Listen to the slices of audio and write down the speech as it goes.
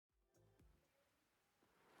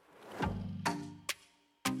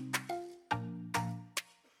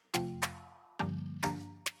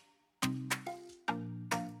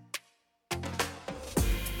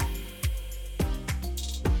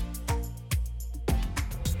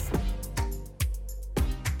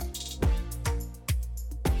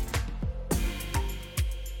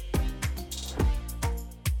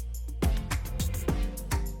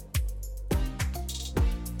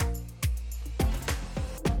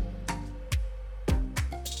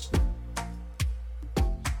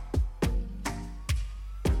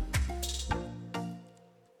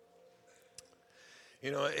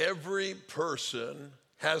You know, every person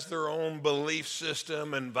has their own belief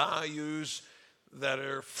system and values that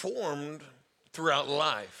are formed throughout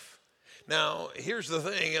life. Now, here's the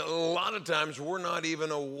thing, a lot of times we're not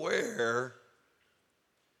even aware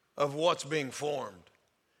of what's being formed.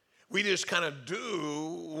 We just kind of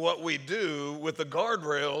do what we do with the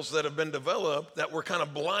guardrails that have been developed that we're kind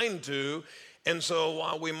of blind to. And so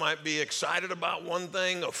while we might be excited about one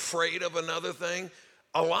thing, afraid of another thing,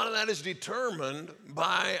 a lot of that is determined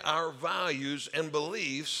by our values and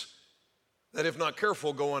beliefs that, if not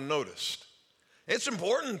careful, go unnoticed. It's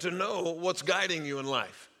important to know what's guiding you in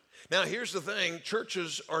life. Now, here's the thing,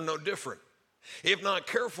 churches are no different. If not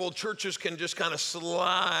careful, churches can just kind of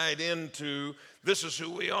slide into, this is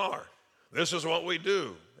who we are, this is what we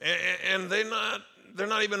do. And they're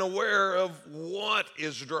not even aware of what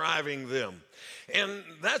is driving them. And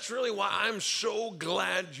that's really why I'm so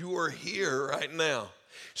glad you are here right now.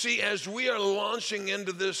 See, as we are launching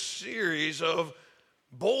into this series of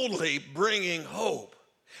boldly bringing hope,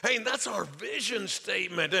 I mean, that's our vision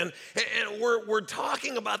statement. And we're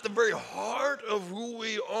talking about the very heart of who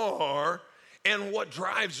we are and what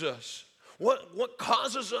drives us. What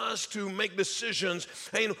causes us to make decisions?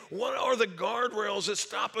 I mean, what are the guardrails that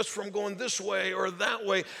stop us from going this way or that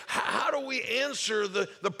way? How do we answer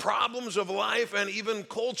the problems of life and even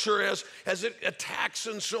culture as it attacks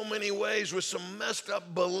in so many ways with some messed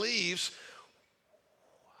up beliefs?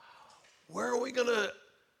 Where are we going to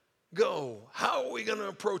go? How are we going to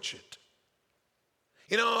approach it?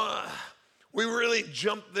 You know, we really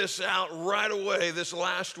jumped this out right away this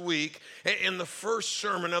last week in the first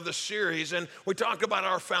sermon of the series, and we talked about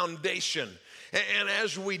our foundation. And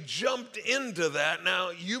as we jumped into that, now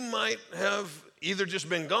you might have either just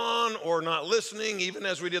been gone or not listening, even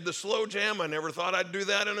as we did the slow jam. I never thought I'd do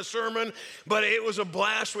that in a sermon, but it was a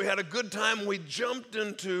blast. We had a good time. We jumped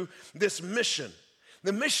into this mission.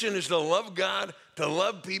 The mission is to love God, to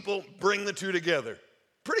love people, bring the two together.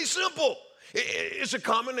 Pretty simple. It's a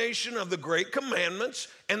combination of the Great Commandments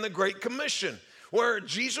and the Great Commission, where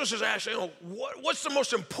Jesus is asking, what's the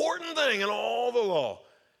most important thing in all the law?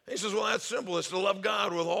 And he says, well, that's simple. It's to love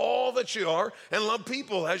God with all that you are and love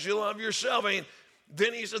people as you love yourself. I mean,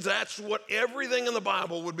 then he says that's what everything in the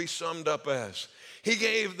Bible would be summed up as. He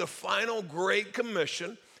gave the final Great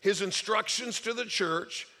Commission, his instructions to the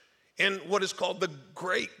church, in what is called the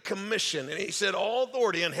Great Commission. And he said, all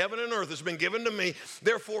authority in heaven and earth has been given to me.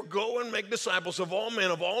 Therefore, go and make disciples of all men,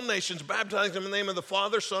 of all nations, baptizing them in the name of the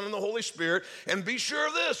Father, Son, and the Holy Spirit. And be sure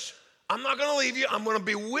of this, I'm not going to leave you. I'm going to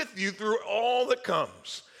be with you through all that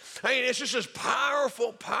comes. I mean, it's just this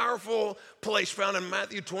powerful, powerful place found in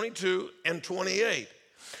Matthew 22 and 28.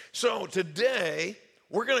 So today,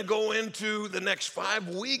 we're going to go into the next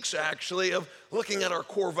 5 weeks, actually, of looking at our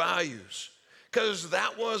core values. Because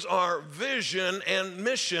that was our vision and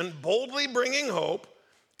mission, boldly bringing hope,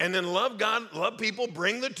 and then love God, love people,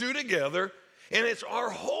 bring the two together. And it's our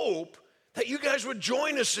hope that you guys would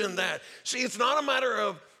join us in that. See, it's not a matter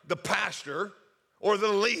of the pastor or the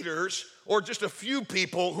leaders or just a few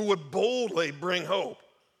people who would boldly bring hope.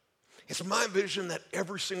 It's my vision that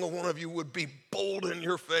every single one of you would be bold in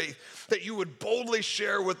your faith, that you would boldly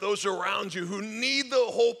share with those around you who need the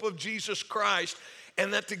hope of Jesus Christ,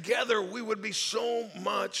 and that together we would be so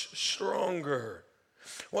much stronger.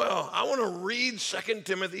 Well, I want to read 2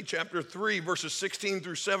 Timothy chapter 3, verses 16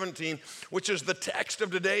 through 17, which is the text of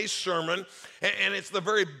today's sermon, and it's the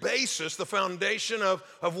very basis, the foundation of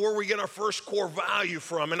where we get our first core value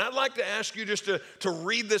from. And I'd like to ask you just to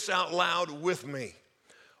read this out loud with me.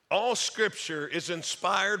 All scripture is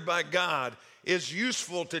inspired by God, is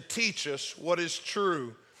useful to teach us what is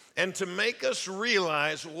true, and to make us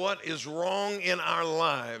realize what is wrong in our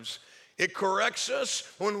lives. It corrects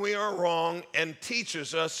us when we are wrong and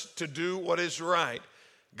teaches us to do what is right.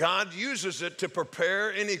 God uses it to prepare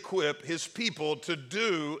and equip his people to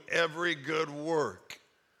do every good work.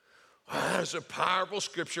 That is a powerful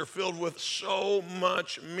scripture filled with so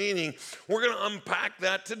much meaning. We're going to unpack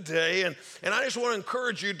that today. And I just want to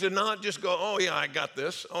encourage you to not just go, oh, yeah, I got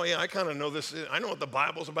this. Oh, yeah, I kind of know this. I know what the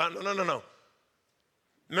Bible's about. No.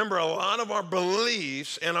 Remember, a lot of our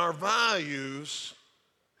beliefs and our values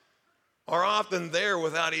are often there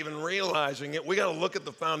without even realizing it. We got to look at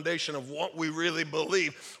the foundation of what we really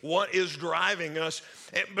believe, what is driving us.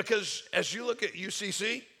 Because as you look at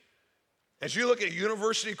UCC, as you look at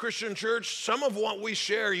University Christian Church, some of what we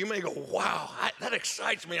share, you may go, wow, that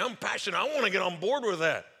excites me. I'm passionate. I want to get on board with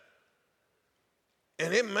that.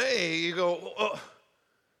 And it may, you go, oh,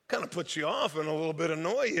 kind of puts you off and a little bit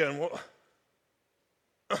annoy you. And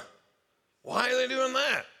why are they doing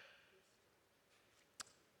that?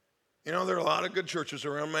 You know, there are a lot of good churches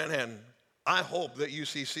around Manhattan. I hope that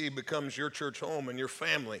UCC becomes your church home and your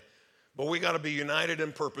family. But we got to be united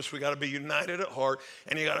in purpose. We got to be united at heart.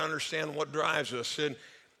 And you got to understand what drives us. And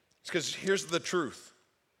it's because here's the truth.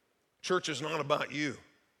 Church is not about you.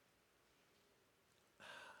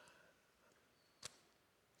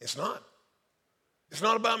 It's not. It's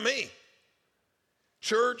not about me.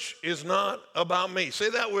 Church is not about me. Say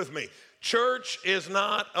that with me. Church is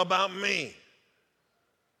not about me.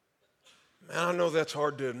 Man, I know that's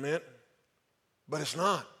hard to admit, but it's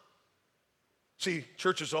not. See,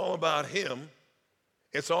 church is all about him.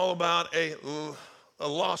 It's all about a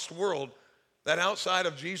lost world that outside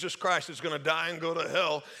of Jesus Christ is going to die and go to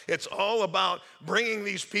hell. It's all about bringing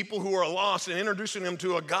these people who are lost and introducing them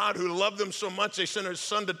to a God who loved them so much they sent his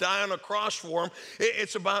son to die on a cross for them.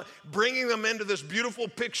 It's about bringing them into this beautiful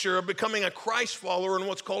picture of becoming a Christ follower and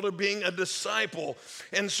what's called being a disciple.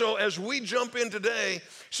 And so as we jump in today,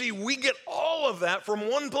 see, we get all of that from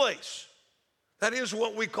one place. That is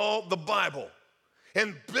what we call the Bible.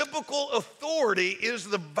 And biblical authority is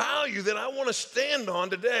the value that I want to stand on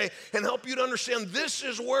today and help you to understand this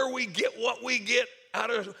is where we get what we get out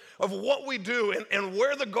of what we do and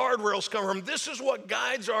where the guardrails come from. This is what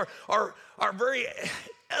guides our very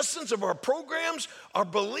essence of our programs, our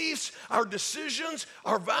beliefs, our decisions,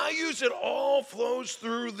 our values. It all flows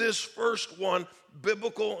through this first one,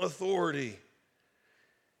 biblical authority.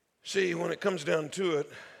 See, when it comes down to it,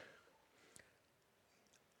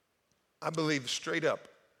 I believe straight up,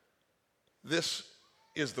 this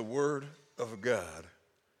is the Word of God.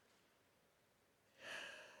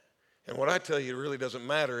 And what I tell you really doesn't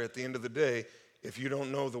matter at the end of the day if you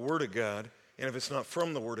don't know the Word of God, and if it's not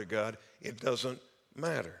from the Word of God, it doesn't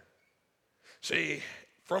matter. See,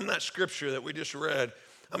 from that scripture that we just read,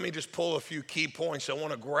 let me just pull a few key points I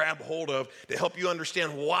want to grab hold of to help you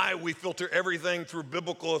understand why we filter everything through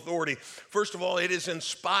biblical authority. First of all, it is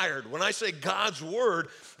inspired. When I say God's word,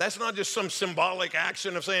 that's not just some symbolic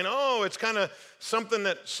action of saying, oh, it's kind of something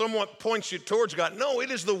that somewhat points you towards God. No, it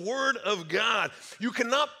is the word of God. You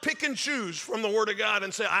cannot pick and choose from the word of God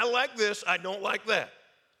and say, I like this, I don't like that.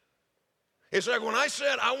 It's like when I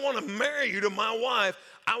said, I want to marry you to my wife,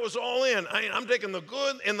 I was all in. I'm taking the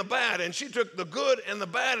good and the bad, and she took the good and the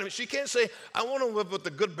bad. And she can't say, I want to live with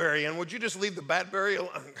the good berry, and would you just leave the bad berry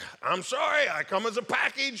alone? I'm sorry, I come as a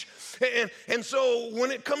package. And so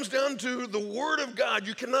when it comes down to the Word of God,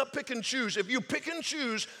 you cannot pick and choose. If you pick and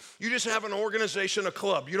choose, you just have an organization, a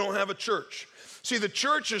club. You don't have a church. See, the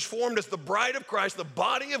church is formed as the bride of Christ, the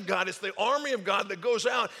body of God. It's the army of God that goes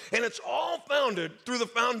out, and it's all founded through the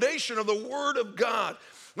foundation of the Word of God.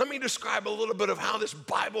 Let me describe a little bit of how this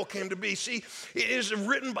Bible came to be. See, it is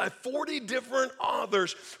written by 40 different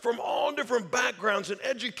authors from all different backgrounds and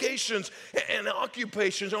educations and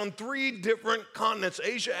occupations on 3 different continents,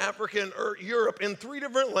 Asia, Africa, and Europe, in 3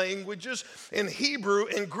 different languages, in Hebrew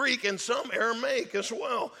and Greek, and some Aramaic as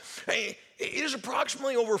well. It is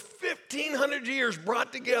approximately over 1,500 years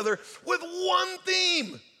brought together with one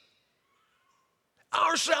theme,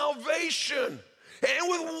 our salvation, and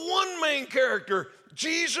with one main character,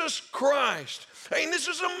 Jesus Christ. This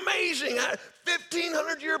is amazing.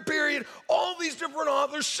 1,500-year period, all these different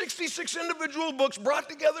authors, 66 individual books brought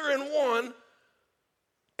together in one,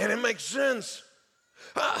 and it makes sense.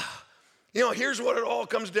 Here's what it all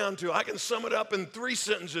comes down to. I can sum it up in 3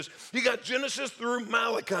 sentences. You got Genesis through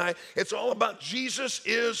Malachi. It's all about Jesus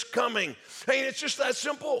is coming. It's just that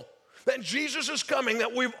simple. That Jesus is coming,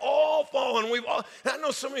 that we've all fallen. I know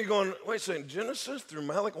some of you going, wait a second, Genesis through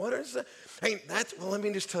Malachi, what is that? Let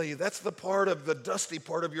me just tell you, that's the part of the dusty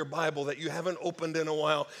part of your Bible that you haven't opened in a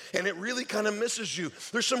while, and it really kind of misses you.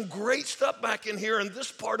 There's some great stuff back in here in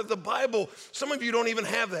this part of the Bible. Some of you don't even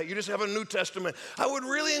have that. You just have a New Testament. I would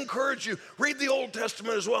really encourage you, read the Old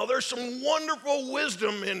Testament as well. There's some wonderful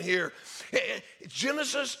wisdom in here.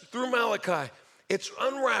 Genesis through Malachi, it's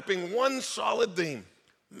unwrapping one solid theme.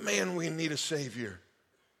 Man, we need a Savior,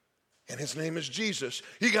 and his name is Jesus.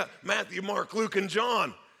 You got Matthew, Mark, Luke, and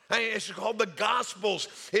John. It's called the Gospels.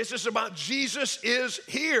 It's just about Jesus is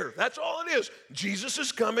here. That's all it is. Jesus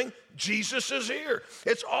is coming. Jesus is here.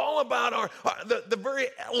 It's all about the very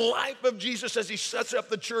life of Jesus as he sets up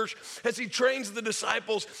the church, as he trains the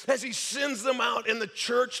disciples, as he sends them out, and the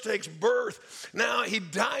church takes birth. Now, he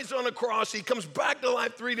dies on a cross. He comes back to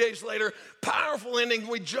life 3 days later. Powerful ending.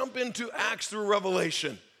 We jump into Acts through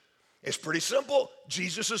Revelation. It's pretty simple.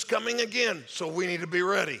 Jesus is coming again, so we need to be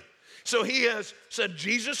ready. So he has said,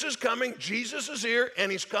 Jesus is coming, Jesus is here,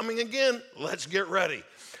 and he's coming again. Let's get ready.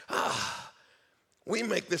 We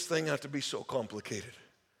make this thing out to be so complicated,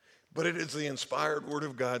 but it is the inspired word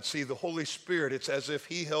of God. See, the Holy Spirit, it's as if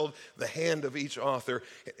he held the hand of each author.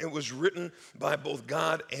 It was written by both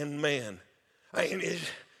God and man. I mean,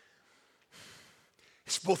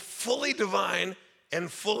 it's both fully divine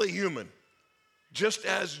and fully human, just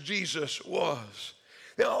as Jesus was.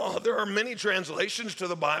 Now, there are many translations to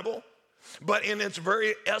the Bible, but in its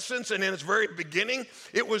very essence and in its very beginning,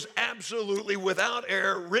 it was absolutely without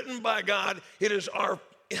error, written by God. It's our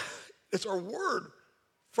word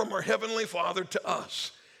from our Heavenly Father to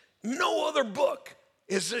us. No other book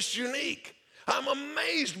is this unique. I'm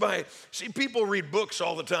amazed by it. See, people read books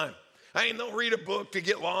all the time. I mean, they'll read a book to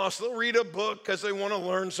get lost. They'll read a book because they want to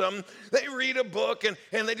learn something. They read a book and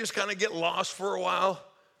they just kind of get lost for a while.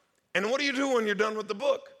 And what do you do when you're done with the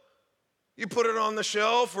book? You put it on the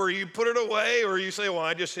shelf, or you put it away, or you say, well,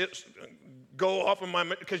 I just go off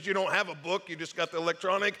of because you don't have a book, you just got the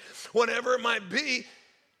electronic, whatever it might be,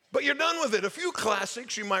 but you're done with it. A few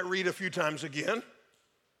classics you might read a few times again.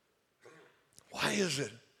 Why is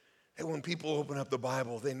it that when people open up the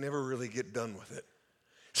Bible, they never really get done with it?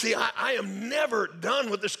 See, I am never done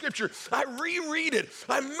with the Scripture. I reread it,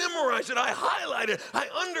 I memorize it, I highlight it, I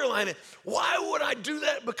underline it. Why would I do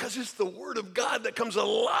that? Because it's the Word of God that comes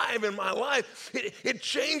alive in my life. It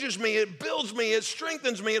changes me, it builds me, it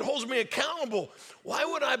strengthens me, it holds me accountable. Why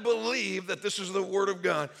would I believe that this is the Word of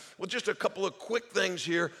God? Well, just a couple of quick things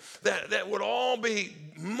here that would all be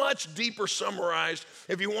much deeper summarized.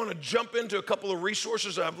 If you want to jump into a couple of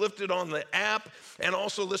resources I've listed on the app and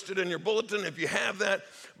also listed in your bulletin if you have that.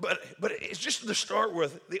 But it's just to start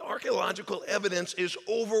with, the archaeological evidence is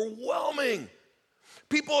overwhelming.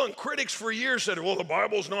 People and critics for years said, well, the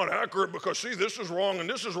Bible's not accurate because, see, this is wrong and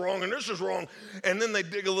this is wrong and this is wrong. And then they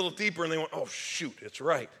dig a little deeper and they went, oh, shoot, it's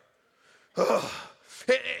right.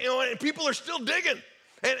 And people are still digging.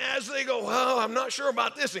 And as they go, well, I'm not sure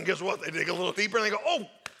about this. And guess what? They dig a little deeper and they go, oh,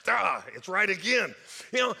 it's right again.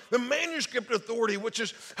 The Manuscript Authority, which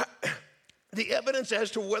is the evidence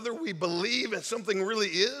as to whether we believe that something really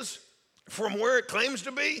is from where it claims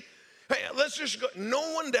to be. Hey, let's just go. No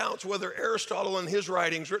one doubts whether Aristotle and his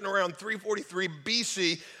writings written around 343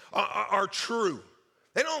 BC are true.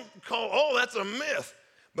 They don't call, oh, that's a myth.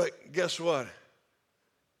 But guess what?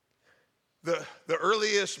 The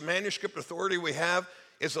earliest manuscript authority we have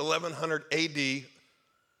is 1100 AD,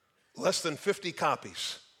 less than 50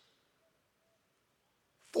 copies.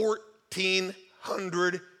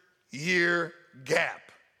 1,400-year gap.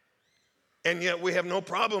 And yet we have no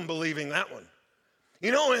problem believing that one.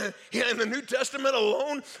 In the New Testament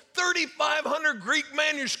alone, 3,500 Greek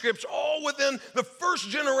manuscripts, all within the first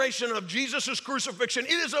generation of Jesus' crucifixion.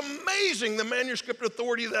 It is amazing the manuscript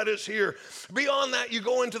authority that is here. Beyond that, you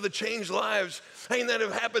go into the changed lives that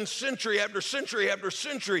have happened century after century after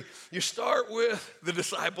century. You start with the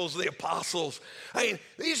disciples, the apostles.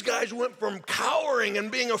 These guys went from cowering and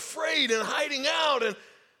being afraid and hiding out,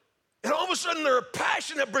 and all of a sudden, they're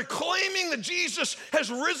passionate, proclaiming that Jesus has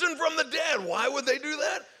risen from the dead. Why would they do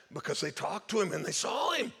that? Because they talked to him and they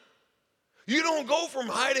saw him. You don't go from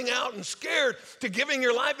hiding out and scared to giving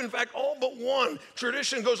your life. In fact, all but one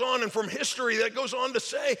tradition goes on, and from history that goes on to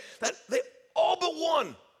say that they all but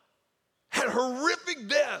one had horrific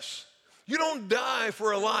deaths. You don't die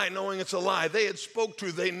for a lie knowing it's a lie. They had spoke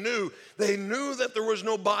to, they knew that there was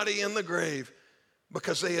no body in the grave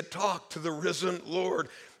because they had talked to the risen Lord.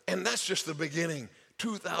 And that's just the beginning.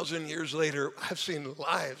 2,000 years later, I've seen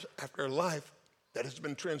lives after life that has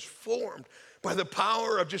been transformed by the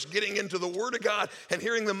power of just getting into the Word of God and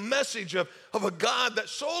hearing the message of a God that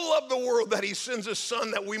so loved the world that he sends his Son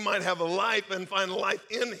that we might have a life and find life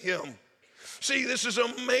in him. See, this is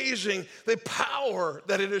amazing, the power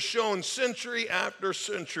that it has shown century after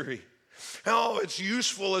century. Oh, it's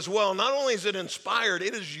useful as well. Not only is it inspired,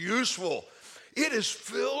 it is useful. It is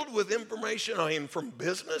filled with information, from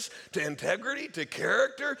business to integrity to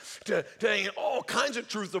character to all kinds of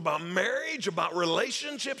truth about marriage, about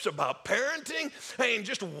relationships, about parenting,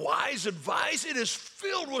 just wise advice. It is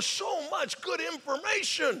filled with so much good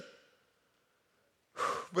information.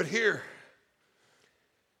 But here,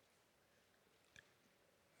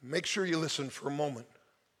 make sure you listen for a moment.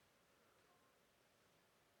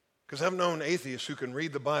 Because I've known atheists who can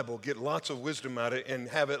read the Bible, get lots of wisdom out of it, and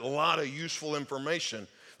have a lot of useful information.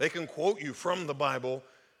 They can quote you from the Bible,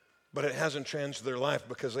 but it hasn't changed their life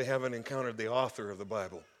because they haven't encountered the author of the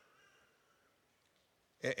Bible.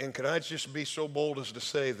 And could I just be so bold as to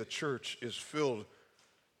say the church is filled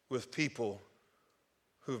with people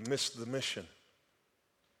who've missed the mission?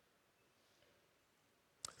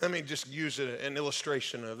 Let me just use an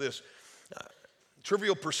illustration of this.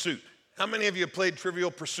 Trivial Pursuit. How many of you have played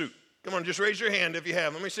Trivial Pursuit? Come on, just raise your hand if you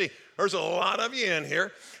have. Let me see. There's a lot of you in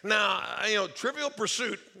here. Now, Trivial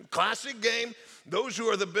Pursuit, classic game. Those who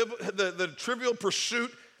are the Trivial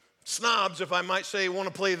Pursuit snobs, if I might say, want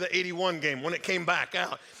to play the 81 game when it came back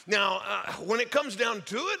out. Now, when it comes down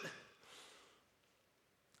to it,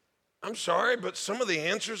 I'm sorry, but some of the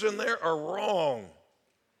answers in there are wrong.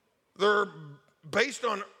 They're based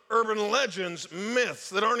on urban legends, myths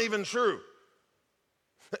that aren't even true.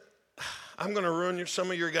 I'm going to ruin some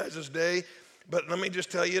of your guys' day, but let me just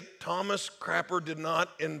tell you, Thomas Crapper did not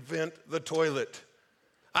invent the toilet.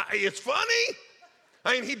 It's funny.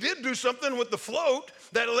 I mean, he did do something with the float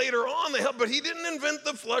that later on they helped, but he didn't invent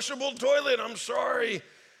the flushable toilet. I'm sorry.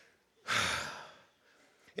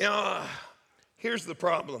 Here's the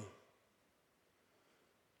problem.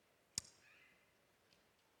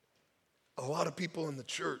 A lot of people in the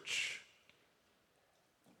church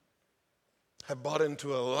have bought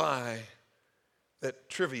into a lie that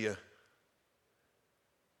trivia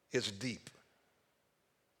is deep.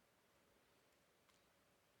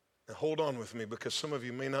 Now hold on with me, because some of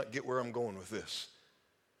you may not get where I'm going with this.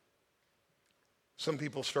 Some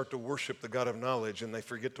people start to worship the God of knowledge and they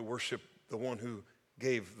forget to worship the one who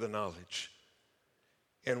gave the knowledge.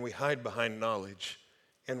 And we hide behind knowledge.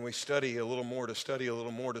 And we study a little more to study a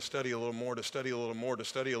little more to study a little more to study a little more to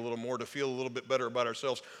study a little more to feel a little bit better about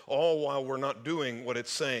ourselves, all while we're not doing what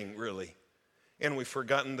it's saying, really. And we've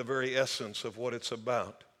forgotten the very essence of what it's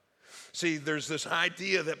about. See, there's this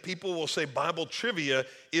idea that people will say Bible trivia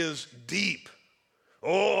is deep.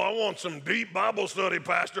 Oh, I want some deep Bible study,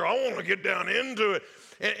 Pastor. I want to get down into it.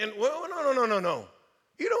 Well, no.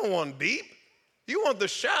 You don't want deep. You want the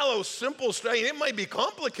shallow, simple study. It may be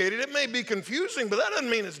complicated, it may be confusing, but that doesn't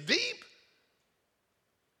mean it's deep.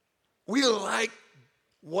 We like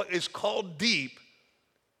what is called deep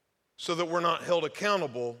so that we're not held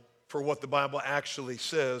accountable for what the Bible actually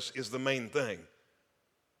says is the main thing.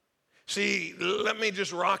 See, let me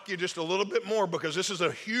just rock you just a little bit more, because this is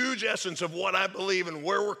a huge essence of what I believe and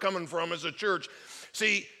where we're coming from as a church.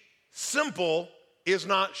 See, simple is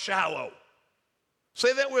not shallow.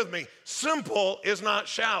 Say that with me. Simple is not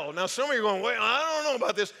shallow. Now, some of you are going, wait, I don't know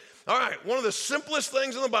about this. All right, one of the simplest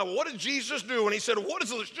things in the Bible, what did Jesus do? And he said, what is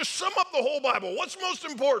it? Just sum up the whole Bible. What's most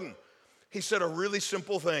important? He said a really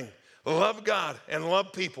simple thing. Love God and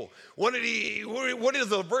love people. What is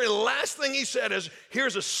the very last thing he said is,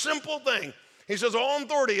 here's a simple thing. He says, all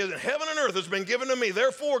authority in heaven and earth has been given to me.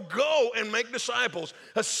 Therefore, go and make disciples.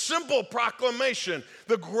 A simple proclamation,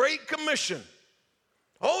 the Great Commission.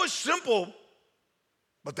 Oh, it's simple.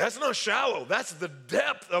 But that's not shallow. That's the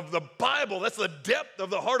depth of the Bible. That's the depth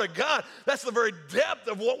of the heart of God. That's the very depth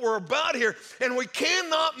of what we're about here. And we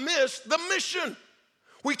cannot miss the mission.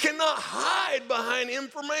 We cannot hide behind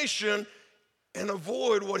information and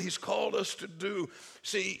avoid what he's called us to do.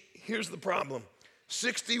 See, here's the problem.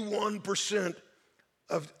 61%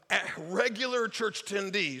 of regular church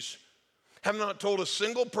attendees have not told a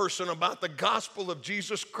single person about the gospel of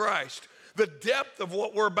Jesus Christ, the depth of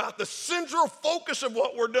what we're about, the central focus of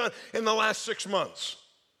what we're done in the last 6 months.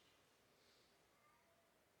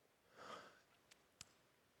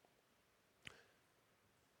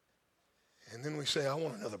 And then we say, I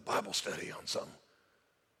want another Bible study on something.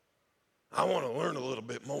 I want to learn a little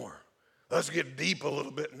bit more. Let's get deep a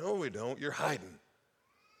little bit. No, we don't. You're hiding.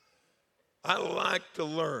 I like to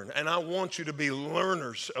learn, and I want you to be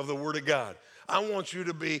learners of the Word of God. I want you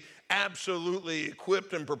to be absolutely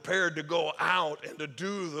equipped and prepared to go out and to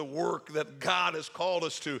do the work that God has called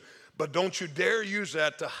us to. But don't you dare use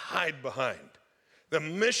that to hide behind. The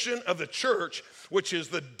mission of the church, which is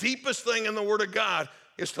the deepest thing in the Word of God,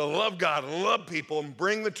 is to love God, love people, and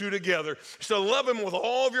bring the two together. It's to love Him with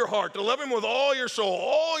all of your heart, to love Him with all your soul,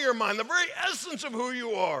 all your mind, the very essence of who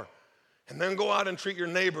you are. And then go out and treat your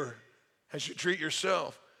neighbor as you treat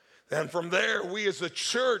yourself. And from there, we as a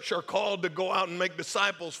church are called to go out and make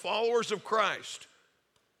disciples, followers of Christ,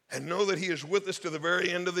 and know that He is with us to the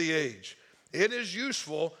very end of the age. It is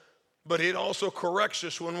useful, but it also corrects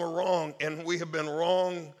us when we're wrong, and we have been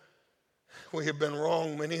wrong. We have been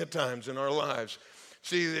wrong many a times in our lives.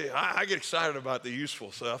 See, I get excited about the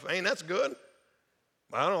useful stuff. Ain't that's good?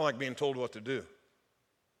 I don't like being told what to do.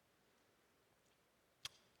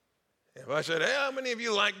 If I said, hey, how many of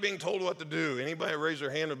you like being told what to do? Anybody raise their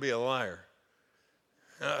hand would be a liar.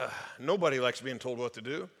 Nobody likes being told what to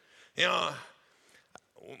do. You know,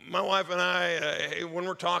 my wife and I, when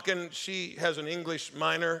we're talking, she has an English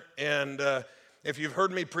minor, and if you've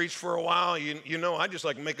heard me preach for a while, you know I just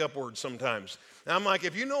like make up words sometimes. And I'm like,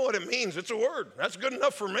 if you know what it means, it's a word. That's good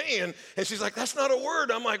enough for me. And she's like, that's not a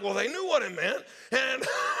word. I'm like, well, they knew what it meant. And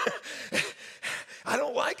I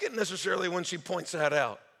don't like it necessarily when she points that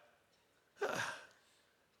out.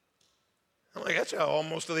 I'm like, that's how all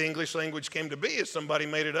most of the English language came to be, is somebody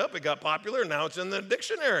made it up, it got popular, and now it's in the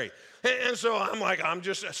dictionary. And so I'm like, I'm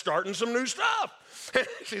just starting some new stuff.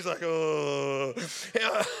 She's like, oh.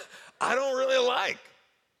 Yeah, I don't really like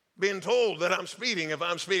being told that I'm speeding if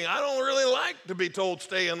I'm speeding. I don't really like to be told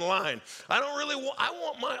stay in line. I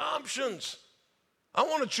want my options. I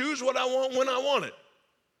want to choose what I want when I want it.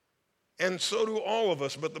 And so do all of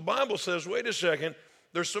us. But the Bible says, wait a second,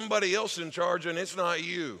 there's somebody else in charge and it's not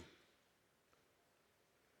you.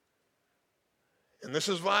 And this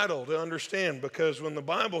is vital to understand, because when the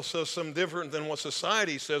Bible says something different than what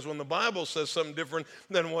society says, when the Bible says something different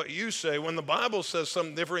than what you say, when the Bible says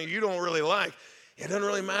something different you don't really like, it doesn't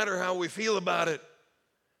really matter how we feel about it.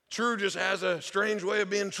 True just has a strange way of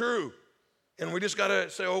being true. And we just got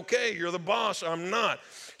to say, okay, you're the boss, I'm not.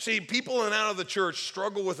 See, people in and out of the church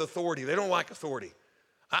struggle with authority. They don't like authority.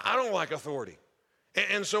 I don't like authority.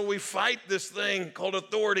 And so we fight this thing called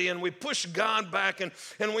authority, and we push God back, and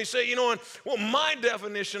we say, you know what, well, my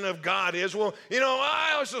definition of God is, well, you know,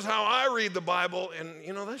 this is how I read the Bible, and,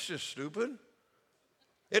 you know, that's just stupid.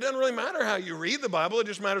 It doesn't really matter how you read the Bible. It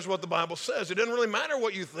just matters what the Bible says. It doesn't really matter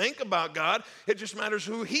what you think about God. It just matters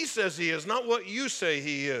who He says He is, not what you say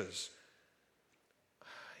He is.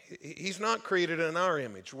 He's not created in our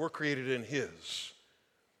image. We're created in His.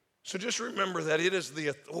 So just remember that it is the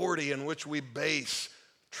authority in which we base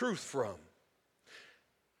truth from.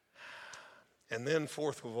 And then,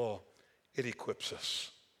 fourth of all, it equips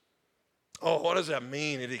us. Oh, what does that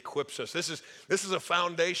mean? It equips us. This is a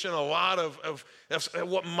foundation. A lot of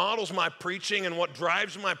what models my preaching and what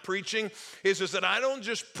drives my preaching is that I don't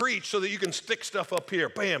just preach so that you can stick stuff up here.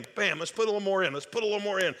 Bam, bam, let's put a little more in. Let's put a little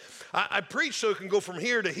more in. I preach so it can go from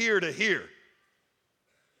here to here to here.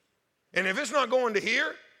 And if it's not going to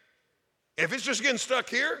here, if it's just getting stuck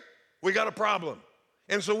here, we got a problem.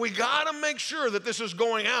 And so we got to make sure that this is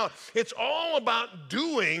going out. It's all about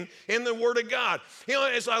doing in the Word of God. You know,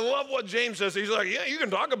 I love what James says. He's like, yeah, you can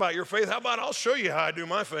talk about your faith. How about I'll show you how I do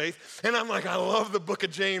my faith? And I'm like, I love the book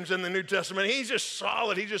of James in the New Testament. He's just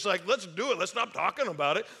solid. He's just like, let's do it. Let's stop talking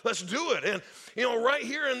about it. Let's do it. And, you know, right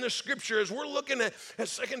here in this scripture, as we're looking at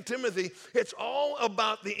 2 Timothy, it's all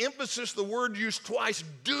about the emphasis, the word used twice,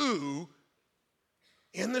 do,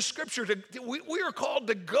 in the scripture. We are called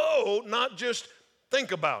to go, not just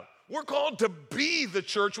think about. We're called to be the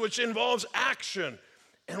church, which involves action.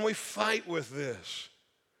 And we fight with this.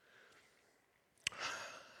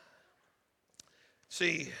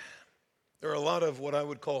 See, there are a lot of what I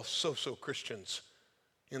would call so-so Christians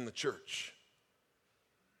in the church.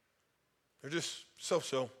 They're just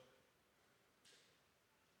so-so.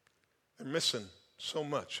 They're missing so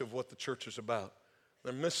much of what the church is about.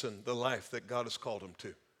 They're missing the life that God has called them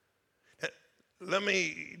to. Let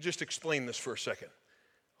me just explain this for a second.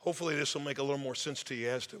 Hopefully this will make a little more sense to you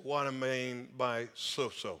as to what I mean by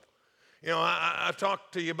so-so. You know, I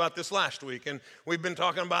talked to you about this last week, and we've been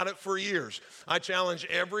talking about it for years. I challenge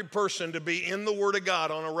every person to be in the Word of God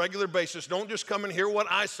on a regular basis. Don't just come and hear what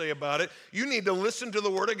I say about it. You need to listen to the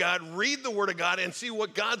Word of God, read the Word of God, and see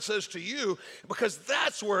what God says to you, because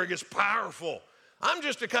that's where it gets powerful. I'm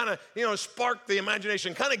just to kind of, you know, spark the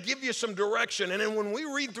imagination, kind of give you some direction. And then when we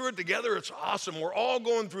read through it together, it's awesome. We're all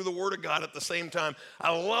going through the Word of God at the same time.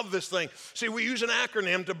 I love this thing. See, we use an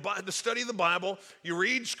acronym to study the Bible. You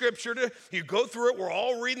read Scripture, you go through it. We're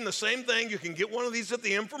all reading the same thing. You can get one of these at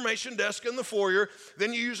the information desk in the foyer.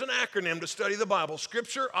 Then you use an acronym to study the Bible: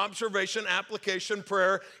 Scripture, observation, application,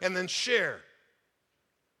 prayer, and then share.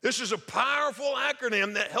 This is a powerful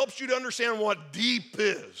acronym that helps you to understand what deep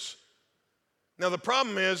is. Now, the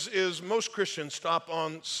problem is most Christians stop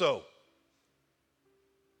on so.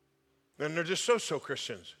 And they're just so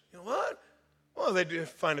Christians. You know what? Well, they do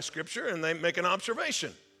find a scripture and they make an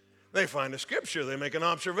observation. They find a scripture, they make an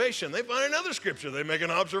observation. They find another scripture, they make an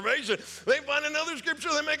observation. They find another scripture,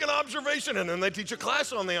 they make an observation. And then they teach a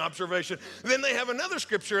class on the observation. Then they have another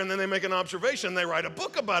scripture and then they make an observation. They write a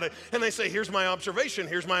book about it. And they say, here's my observation,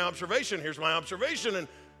 here's my observation, here's my observation.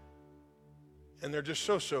 And they're just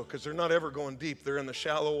so because they're not ever going deep. They're in the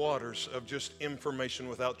shallow waters of just information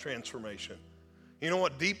without transformation. You know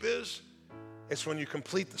what deep is? It's when you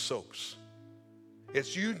complete the soaps.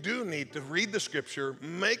 It's you do need to read the scripture,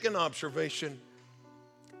 make an observation,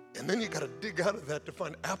 and then you got to dig out of that to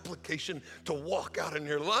find application to walk out in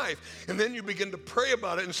your life. And then you begin to pray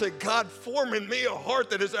about it and say, God, form in me a heart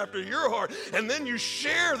that is after your heart. And then you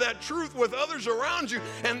share that truth with others around you.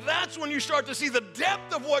 And that's when you start to see the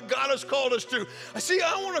depth of what God has called us to.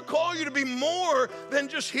 I want to call you to be more than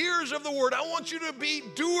just hearers of the word. I want you to be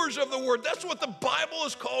doers of the word. That's what the Bible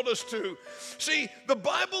has called us to. See, the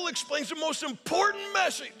Bible explains the most important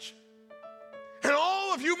message. And all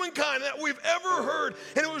all of humankind that we've ever heard.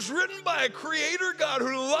 And it was written by a creator God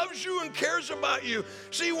who loves you and cares about you.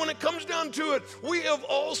 See, when it comes down to it, we have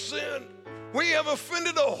all sinned. We have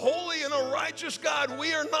offended a holy and a righteous God.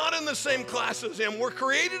 We are not in the same class as him. We're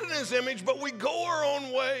created in his image, but we go our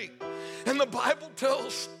own way. And the Bible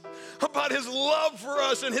tells about his love for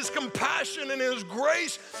us and his compassion and his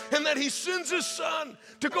grace, and that he sends his son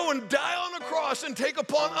to go and die on a cross and take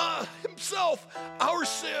upon himself our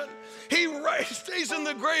sin. He stays in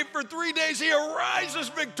the grave for 3 days. He arises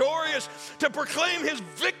victorious to proclaim his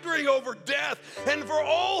victory over death. And for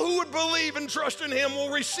all who would believe and trust in him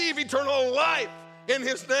will receive eternal life in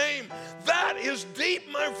his name. That is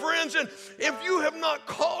deep, my friends. And if you have not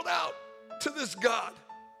called out to this God,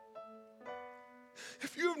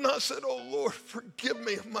 if you have not said, oh Lord, forgive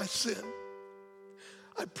me of my sin,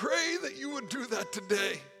 I pray that you would do that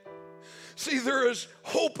today. See, there is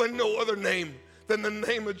hope in no other name than the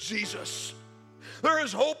name of Jesus. There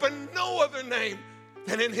is hope in no other name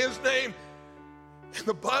than in his name. And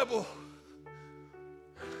the Bible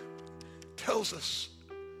tells us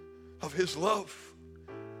of his love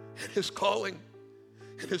and his calling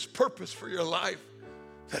and his purpose for your life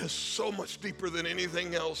that is so much deeper than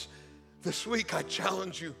anything else. This week, I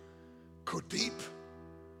challenge you, go deep.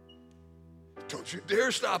 Don't you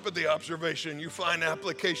dare stop at the observation. You find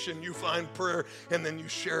application, you find prayer, and then you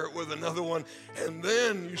share it with another one. And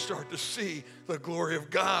then you start to see the glory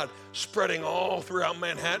of God spreading all throughout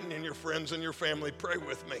Manhattan and your friends and your family. Pray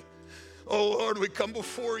with me. Oh, Lord, we come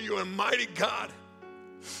before you, Almighty God.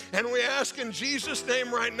 And we ask in Jesus'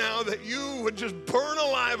 name right now that you would just burn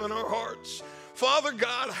alive in our hearts. Father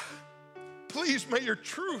God, please may your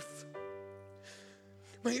truth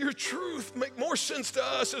make more sense to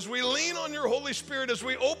us as we lean on your Holy Spirit, as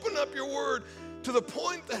we open up your word to the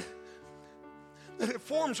point that it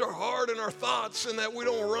forms our heart and our thoughts, and that we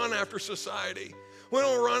don't run after society. We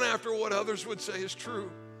don't run after what others would say is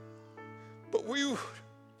true. But we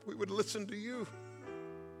would listen to you,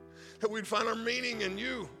 that we'd find our meaning in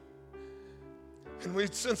you. And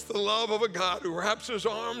we'd sense the love of a God who wraps his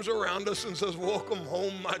arms around us and says, welcome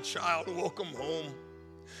home, my child, welcome home.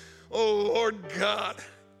 Oh, Lord God,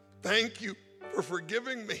 thank you for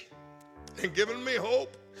forgiving me and giving me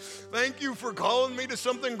hope. Thank you for calling me to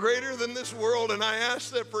something greater than this world. And I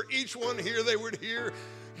ask that for each one here, they would hear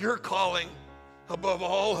your calling above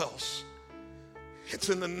all else. It's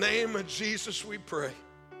in the name of Jesus we pray.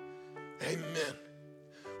 Amen.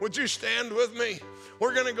 Would you stand with me?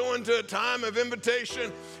 We're going to go into a time of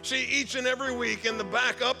invitation. See, each and every week in the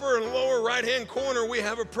back upper and lower right-hand corner, we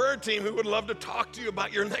have a prayer team who would love to talk to you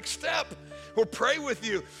about your next step. We'll pray with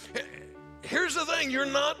you. Here's the thing. You're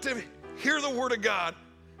not to hear the word of God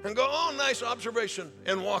and go, oh, nice observation,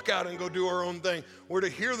 and walk out and go do our own thing. We're to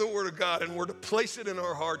hear the word of God, and we're to place it in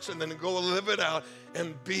our hearts and then go live it out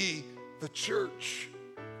and be the church.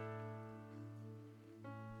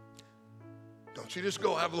 Don't you just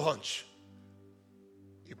go have lunch.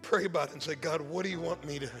 You pray about it and say, God, what do you want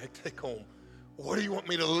me to take home? What do you want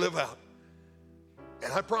me to live out?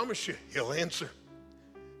 And I promise you, he'll answer.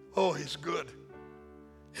 Oh, he's good.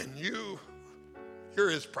 And you're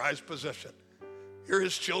his prized possession. You're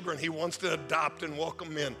his children. He wants to adopt and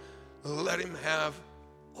welcome in. Let him have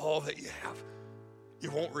all that you have.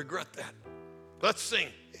 You won't regret that. Let's sing,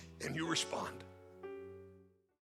 and you respond.